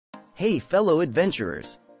Hey fellow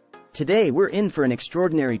adventurers! Today we're in for an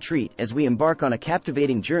extraordinary treat as we embark on a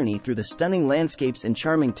captivating journey through the stunning landscapes and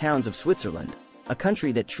charming towns of Switzerland, a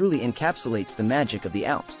country that truly encapsulates the magic of the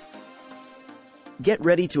Alps. Get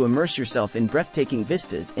ready to immerse yourself in breathtaking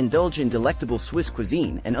vistas, indulge in delectable Swiss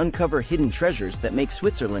cuisine, and uncover hidden treasures that make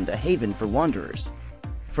Switzerland a haven for wanderers.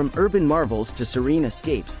 From urban marvels to serene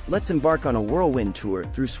escapes, let's embark on a whirlwind tour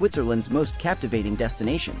through Switzerland's most captivating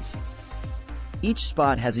destinations. Each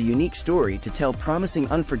spot has a unique story to tell, promising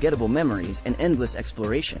unforgettable memories and endless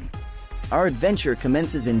exploration. Our adventure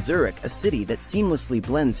commences in Zurich, a city that seamlessly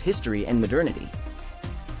blends history and modernity.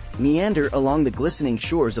 Meander along the glistening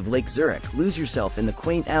shores of Lake Zurich, lose yourself in the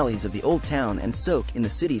quaint alleys of the old town and soak in the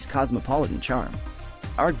city's cosmopolitan charm.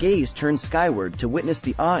 Our gaze turns skyward to witness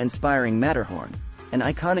the awe-inspiring Matterhorn, an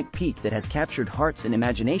iconic peak that has captured hearts and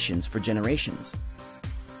imaginations for generations.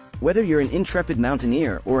 Whether you're an intrepid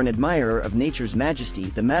mountaineer or an admirer of nature's majesty,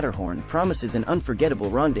 the Matterhorn promises an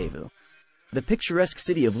unforgettable rendezvous. The picturesque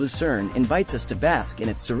city of Lucerne invites us to bask in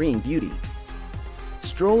its serene beauty.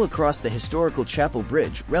 Stroll across the historical Chapel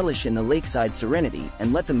Bridge, relish in the lakeside serenity,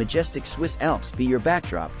 and let the majestic Swiss Alps be your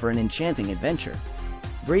backdrop for an enchanting adventure.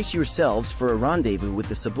 Brace yourselves for a rendezvous with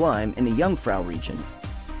the sublime in the Jungfrau region.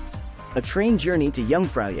 A train journey to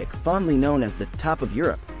Jungfraujoch, fondly known as the top of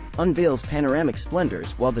Europe, unveils panoramic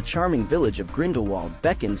splendors, while the charming village of Grindelwald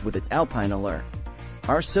beckons with its Alpine allure.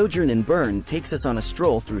 Our sojourn in Bern takes us on a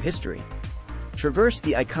stroll through history. Traverse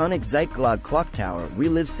the iconic Zeitglade clock tower,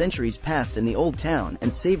 relive centuries past in the old town,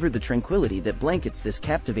 and savor the tranquility that blankets this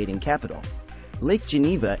captivating capital. Lake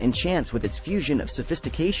Geneva enchants with its fusion of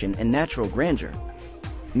sophistication and natural grandeur.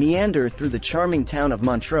 Meander through the charming town of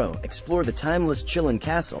Montreux, explore the timeless Chillon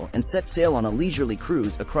Castle, and set sail on a leisurely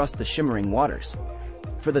cruise across the shimmering waters.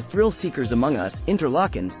 For the thrill-seekers among us,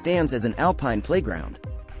 Interlaken stands as an alpine playground.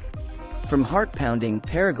 From heart-pounding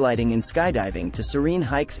paragliding and skydiving to serene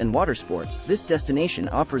hikes and water sports, this destination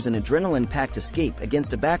offers an adrenaline-packed escape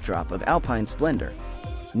against a backdrop of alpine splendor.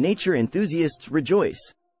 Nature enthusiasts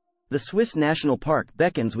rejoice! The Swiss National Park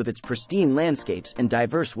beckons with its pristine landscapes and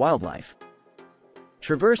diverse wildlife.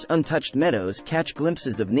 Traverse untouched meadows, catch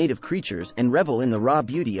glimpses of native creatures, and revel in the raw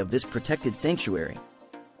beauty of this protected sanctuary.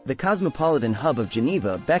 The cosmopolitan hub of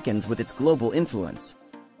Geneva beckons with its global influence.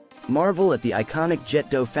 Marvel at the iconic Jet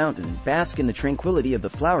d'eau fountain, bask in the tranquility of the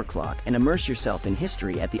flower clock, and immerse yourself in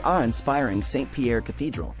history at the awe-inspiring St. Pierre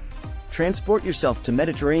Cathedral. Transport yourself to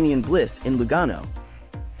Mediterranean bliss in Lugano.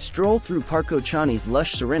 Stroll through Parco Ciani's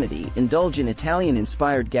lush serenity, indulge in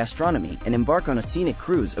Italian-inspired gastronomy, and embark on a scenic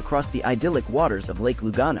cruise across the idyllic waters of Lake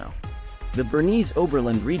Lugano. The Bernese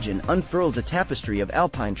Oberland region unfurls a tapestry of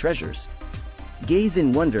alpine treasures. Gaze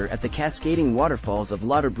in wonder at the cascading waterfalls of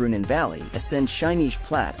Lauterbrunnen Valley, ascend Scheinische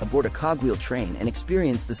Platte aboard a cogwheel train, and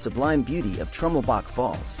experience the sublime beauty of Trummelbach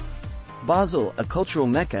Falls. Basel, a cultural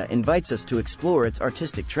mecca, invites us to explore its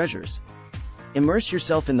artistic treasures. Immerse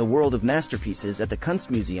yourself in the world of masterpieces at the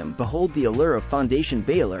Kunstmuseum, behold the allure of Fondation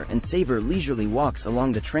Baylor, and savor leisurely walks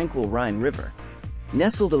along the tranquil Rhine River.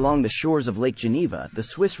 Nestled along the shores of Lake Geneva, the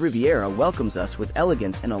Swiss Riviera welcomes us with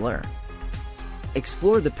elegance and allure.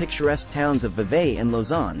 Explore the picturesque towns of Vevey and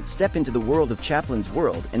Lausanne, step into the world of Chaplin's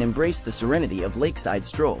World, and embrace the serenity of lakeside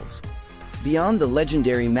strolls. Beyond the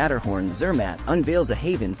legendary Matterhorn, Zermatt unveils a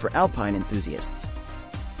haven for alpine enthusiasts.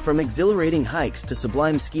 From exhilarating hikes to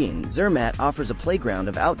sublime skiing, Zermatt offers a playground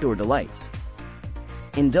of outdoor delights.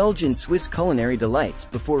 Indulge in Swiss culinary delights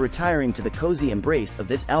before retiring to the cozy embrace of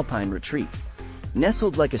this alpine retreat.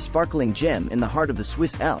 Nestled like a sparkling gem in the heart of the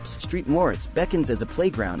Swiss Alps, Street Moritz beckons as a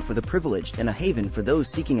playground for the privileged and a haven for those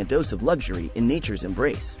seeking a dose of luxury in nature's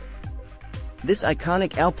embrace. This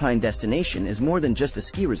iconic alpine destination is more than just a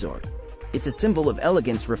ski resort. It's a symbol of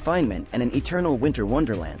elegance, refinement, and an eternal winter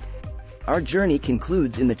wonderland. Our journey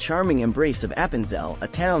concludes in the charming embrace of Appenzell, a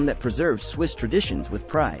town that preserves Swiss traditions with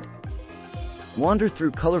pride. Wander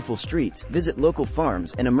through colorful streets, visit local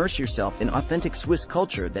farms, and immerse yourself in authentic Swiss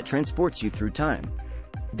culture that transports you through time.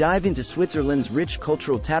 Dive into Switzerland's rich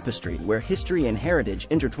cultural tapestry, where history and heritage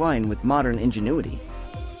intertwine with modern ingenuity.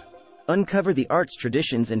 Uncover the arts,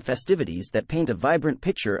 traditions, and festivities that paint a vibrant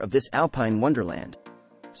picture of this alpine wonderland.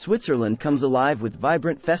 Switzerland comes alive with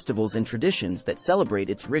vibrant festivals and traditions that celebrate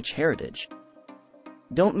its rich heritage.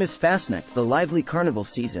 Don't miss Fastnacht, the lively carnival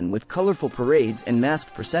season with colorful parades and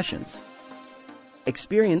masked processions.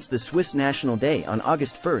 Experience the Swiss National Day on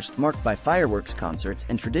August 1st, marked by fireworks, concerts,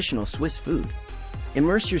 and traditional Swiss food.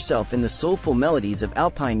 Immerse yourself in the soulful melodies of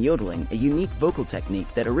Alpine yodeling, a unique vocal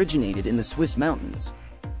technique that originated in the Swiss mountains.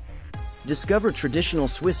 Discover traditional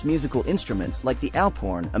Swiss musical instruments like the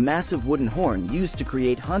Alphorn, a massive wooden horn used to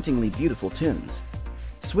create hauntingly beautiful tunes.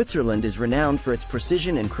 Switzerland is renowned for its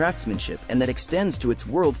precision and craftsmanship, and that extends to its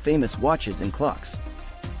world-famous watches and clocks.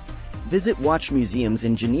 Visit watch museums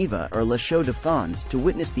in Geneva or La Chaux de Fonds to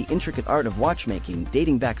witness the intricate art of watchmaking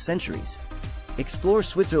dating back centuries. Explore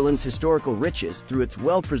Switzerland's historical riches through its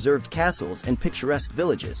well-preserved castles and picturesque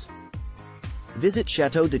villages. Visit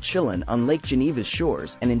Château de Chillon on Lake Geneva's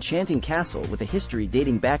shores, an enchanting castle with a history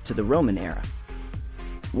dating back to the Roman era.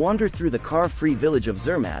 Wander through the car-free village of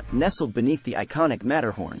Zermatt, nestled beneath the iconic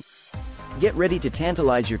Matterhorn. Get ready to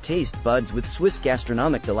tantalize your taste buds with Swiss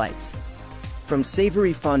gastronomic delights. From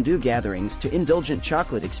savory fondue gatherings to indulgent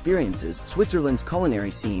chocolate experiences, Switzerland's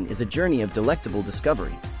culinary scene is a journey of delectable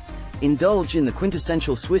discovery. Indulge in the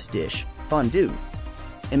quintessential Swiss dish, fondue.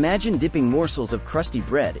 Imagine dipping morsels of crusty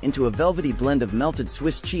bread into a velvety blend of melted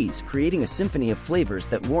Swiss cheese, creating a symphony of flavors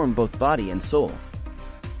that warm both body and soul.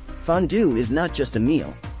 Fondue is not just a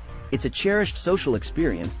meal. It's a cherished social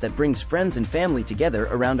experience that brings friends and family together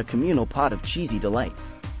around a communal pot of cheesy delight.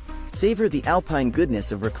 Savor the Alpine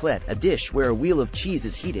goodness of raclette, a dish where a wheel of cheese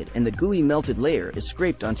is heated and the gooey melted layer is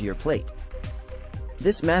scraped onto your plate.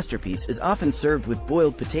 This masterpiece is often served with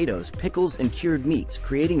boiled potatoes, pickles, and cured meats,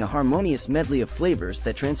 creating a harmonious medley of flavors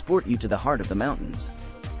that transport you to the heart of the mountains.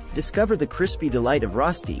 Discover the crispy delight of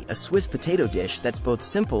rosti, a Swiss potato dish that's both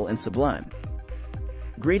simple and sublime.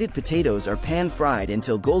 Grated potatoes are pan-fried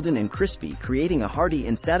until golden and crispy, creating a hearty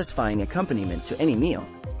and satisfying accompaniment to any meal.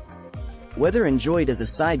 Whether enjoyed as a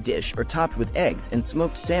side dish or topped with eggs and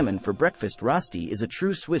smoked salmon for breakfast, rosti is a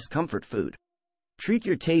true Swiss comfort food. Treat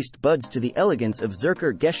your taste buds to the elegance of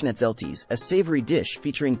Zürcher Geschnetzeltes, a savory dish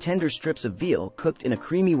featuring tender strips of veal cooked in a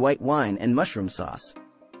creamy white wine and mushroom sauce.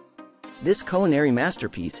 This culinary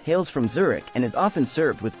masterpiece hails from Zurich and is often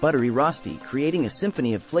served with buttery rosti, creating a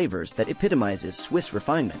symphony of flavors that epitomizes Swiss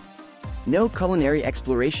refinement. No culinary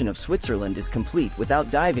exploration of Switzerland is complete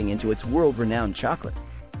without diving into its world-renowned chocolate.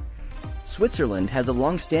 Switzerland has a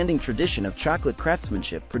long-standing tradition of chocolate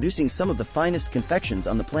craftsmanship, producing some of the finest confections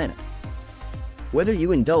on the planet. Whether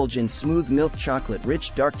you indulge in smooth milk chocolate,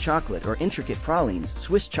 rich dark chocolate, or intricate pralines,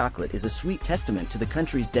 Swiss chocolate is a sweet testament to the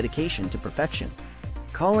country's dedication to perfection.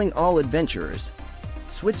 Calling all adventurers.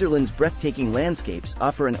 Switzerland's breathtaking landscapes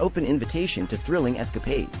offer an open invitation to thrilling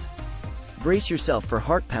escapades. Brace yourself for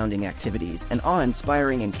heart-pounding activities and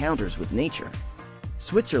awe-inspiring encounters with nature.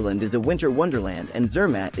 Switzerland is a winter wonderland, and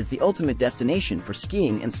Zermatt is the ultimate destination for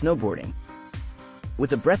skiing and snowboarding.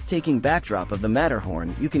 With a breathtaking backdrop of the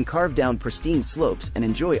Matterhorn, you can carve down pristine slopes and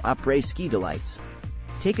enjoy après-ski delights.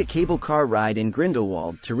 Take a cable car ride in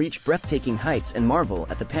Grindelwald to reach breathtaking heights and marvel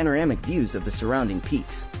at the panoramic views of the surrounding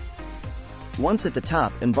peaks. Once at the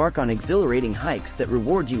top, embark on exhilarating hikes that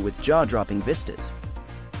reward you with jaw-dropping vistas.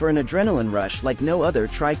 For an adrenaline rush like no other,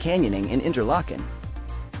 try canyoning in Interlaken.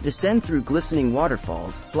 Descend through glistening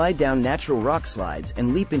waterfalls, slide down natural rock slides,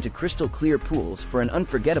 and leap into crystal-clear pools for an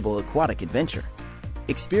unforgettable aquatic adventure.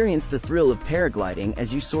 Experience the thrill of paragliding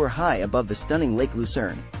as you soar high above the stunning Lake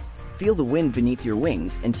Lucerne. Feel the wind beneath your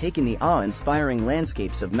wings and take in the awe-inspiring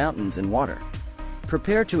landscapes of mountains and water.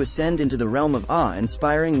 Prepare to ascend into the realm of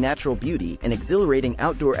awe-inspiring natural beauty and exhilarating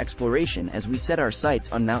outdoor exploration as we set our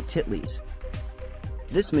sights on Mount Titlis.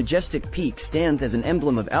 This majestic peak stands as an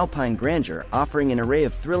emblem of Alpine grandeur, offering an array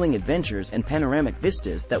of thrilling adventures and panoramic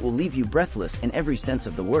vistas that will leave you breathless in every sense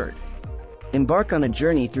of the word. Embark on a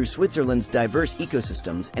journey through Switzerland's diverse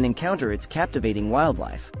ecosystems and encounter its captivating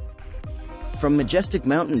wildlife. From majestic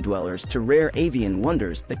mountain dwellers to rare avian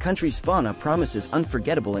wonders, the country's fauna promises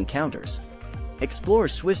unforgettable encounters. Explore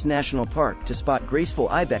Swiss National Park to spot graceful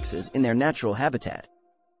ibexes in their natural habitat.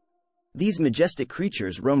 These majestic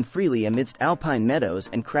creatures roam freely amidst alpine meadows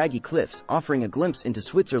and craggy cliffs, offering a glimpse into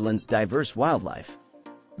Switzerland's diverse wildlife.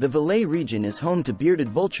 The Valais region is home to bearded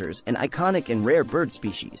vultures, an iconic and rare bird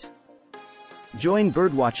species. Join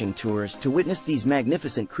birdwatching tours to witness these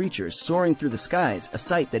magnificent creatures soaring through the skies, a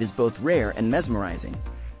sight that is both rare and mesmerizing.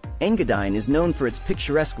 Engadine is known for its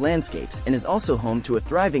picturesque landscapes and is also home to a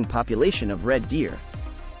thriving population of red deer.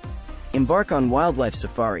 Embark on wildlife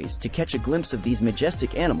safaris to catch a glimpse of these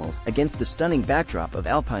majestic animals against the stunning backdrop of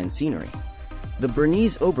alpine scenery. The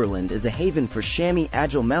Bernese Oberland is a haven for chamois,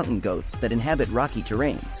 agile mountain goats that inhabit rocky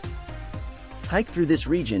terrains. Hike through this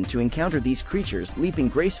region to encounter these creatures leaping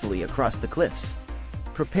gracefully across the cliffs.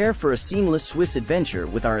 Prepare for a seamless Swiss adventure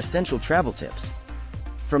with our essential travel tips.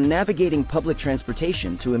 From navigating public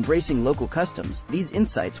transportation to embracing local customs, these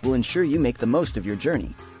insights will ensure you make the most of your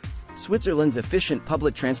journey. Switzerland's efficient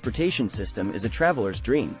public transportation system is a traveler's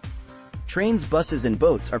dream. Trains, buses, and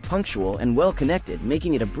boats are punctual and well-connected,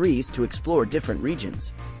 making it a breeze to explore different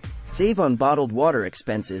regions. Save on bottled water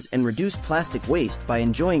expenses and reduce plastic waste by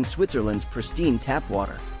enjoying Switzerland's pristine tap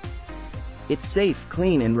water. It's safe,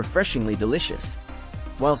 clean, and refreshingly delicious.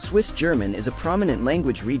 While Swiss German is a prominent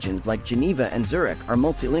language, regions like Geneva and Zurich are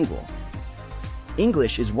multilingual.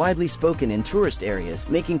 English is widely spoken in tourist areas,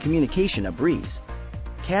 making communication a breeze.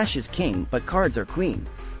 Cash is king, but cards are queen.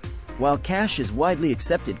 While cash is widely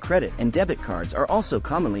accepted, credit and debit cards are also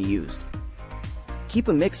commonly used. Keep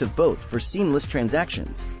a mix of both for seamless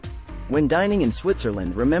transactions. When dining in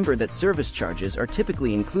Switzerland, remember that service charges are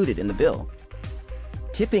typically included in the bill.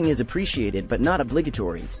 Tipping is appreciated but not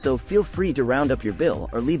obligatory, so feel free to round up your bill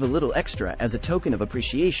or leave a little extra as a token of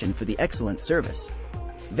appreciation for the excellent service.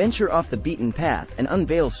 Venture off the beaten path and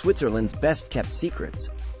unveil Switzerland's best-kept secrets.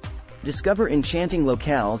 Discover enchanting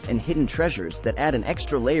locales and hidden treasures that add an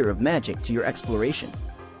extra layer of magic to your exploration.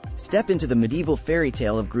 Step into the medieval fairy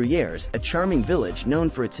tale of Gruyère's, a charming village known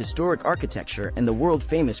for its historic architecture and the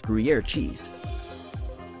world-famous Gruyère cheese.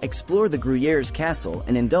 Explore the Gruyère's castle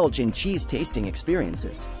and indulge in cheese-tasting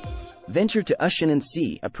experiences. Venture to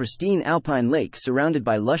Ushen-and-See, a pristine alpine lake surrounded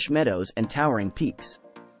by lush meadows and towering peaks.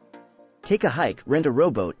 Take a hike, rent a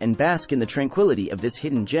rowboat, and bask in the tranquility of this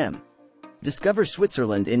hidden gem. Discover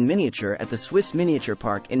Switzerland in miniature at the Swiss Miniature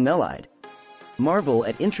Park in Melide. Marvel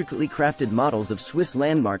at intricately crafted models of Swiss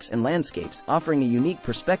landmarks and landscapes, offering a unique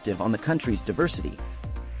perspective on the country's diversity.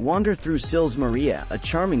 Wander through Sils Maria, a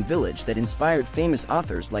charming village that inspired famous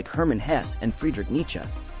authors like Hermann Hesse and Friedrich Nietzsche.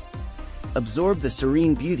 Absorb the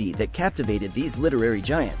serene beauty that captivated these literary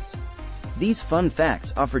giants. These fun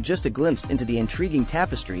facts offer just a glimpse into the intriguing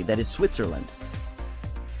tapestry that is Switzerland.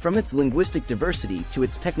 From its linguistic diversity to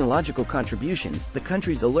its technological contributions, the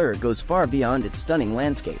country's allure goes far beyond its stunning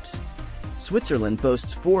landscapes. Switzerland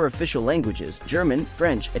boasts 4 official languages: German,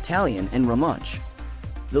 French, Italian, and Romansh.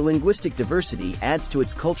 The linguistic diversity adds to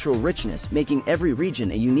its cultural richness, making every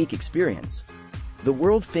region a unique experience. The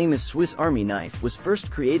world-famous Swiss Army knife was first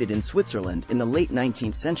created in Switzerland in the late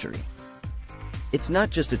 19th century. It's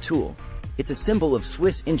not just a tool, it's a symbol of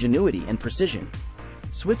Swiss ingenuity and precision.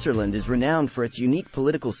 Switzerland is renowned for its unique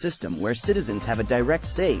political system where citizens have a direct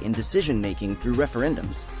say in decision-making through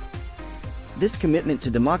referendums. This commitment to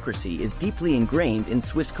democracy is deeply ingrained in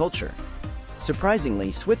Swiss culture.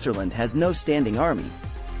 Surprisingly, Switzerland has no standing army.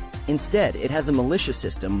 Instead, it has a militia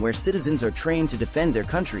system where citizens are trained to defend their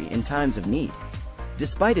country in times of need.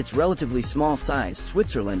 Despite its relatively small size,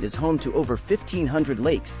 Switzerland is home to over 1,500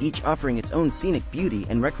 lakes, each offering its own scenic beauty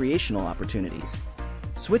and recreational opportunities.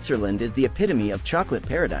 Switzerland is the epitome of chocolate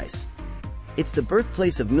paradise. It's the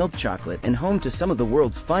birthplace of milk chocolate and home to some of the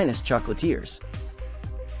world's finest chocolatiers.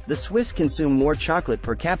 The Swiss consume more chocolate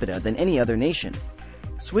per capita than any other nation.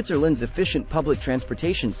 Switzerland's efficient public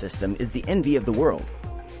transportation system is the envy of the world.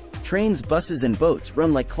 Trains, buses, and boats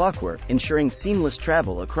run like clockwork, ensuring seamless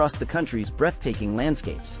travel across the country's breathtaking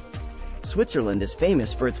landscapes. Switzerland is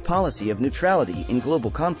famous for its policy of neutrality in global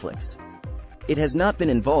conflicts. It has not been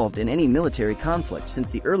involved in any military conflict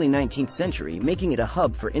since the early 19th century, making it a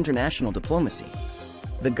hub for international diplomacy.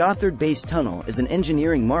 The Gotthard Base Tunnel is an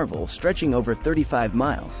engineering marvel stretching over 35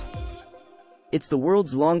 miles. It's the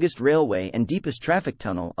world's longest railway and deepest traffic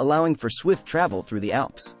tunnel, allowing for swift travel through the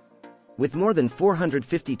Alps. With more than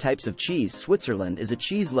 450 types of cheese, Switzerland is a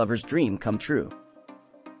cheese lover's dream come true.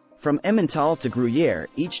 From Emmental to Gruyère,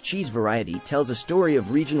 each cheese variety tells a story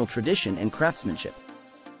of regional tradition and craftsmanship.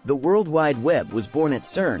 The World Wide Web was born at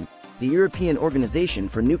CERN, the European Organization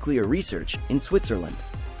for Nuclear Research, in Switzerland.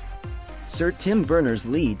 Sir Tim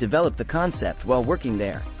Berners-Lee developed the concept while working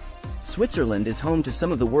there. Switzerland is home to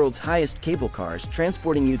some of the world's highest cable cars,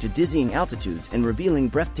 transporting you to dizzying altitudes and revealing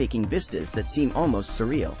breathtaking vistas that seem almost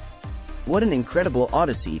surreal. What an incredible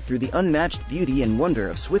odyssey through the unmatched beauty and wonder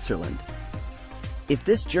of Switzerland. If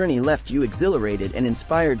this journey left you exhilarated and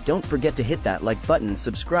inspired, don't forget to hit that like button,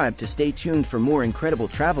 subscribe to stay tuned for more incredible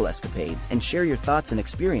travel escapades, and share your thoughts and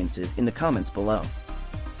experiences in the comments below.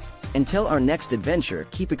 Until our next adventure,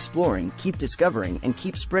 keep exploring, keep discovering, and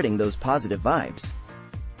keep spreading those positive vibes.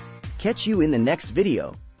 Catch you in the next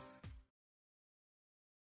video.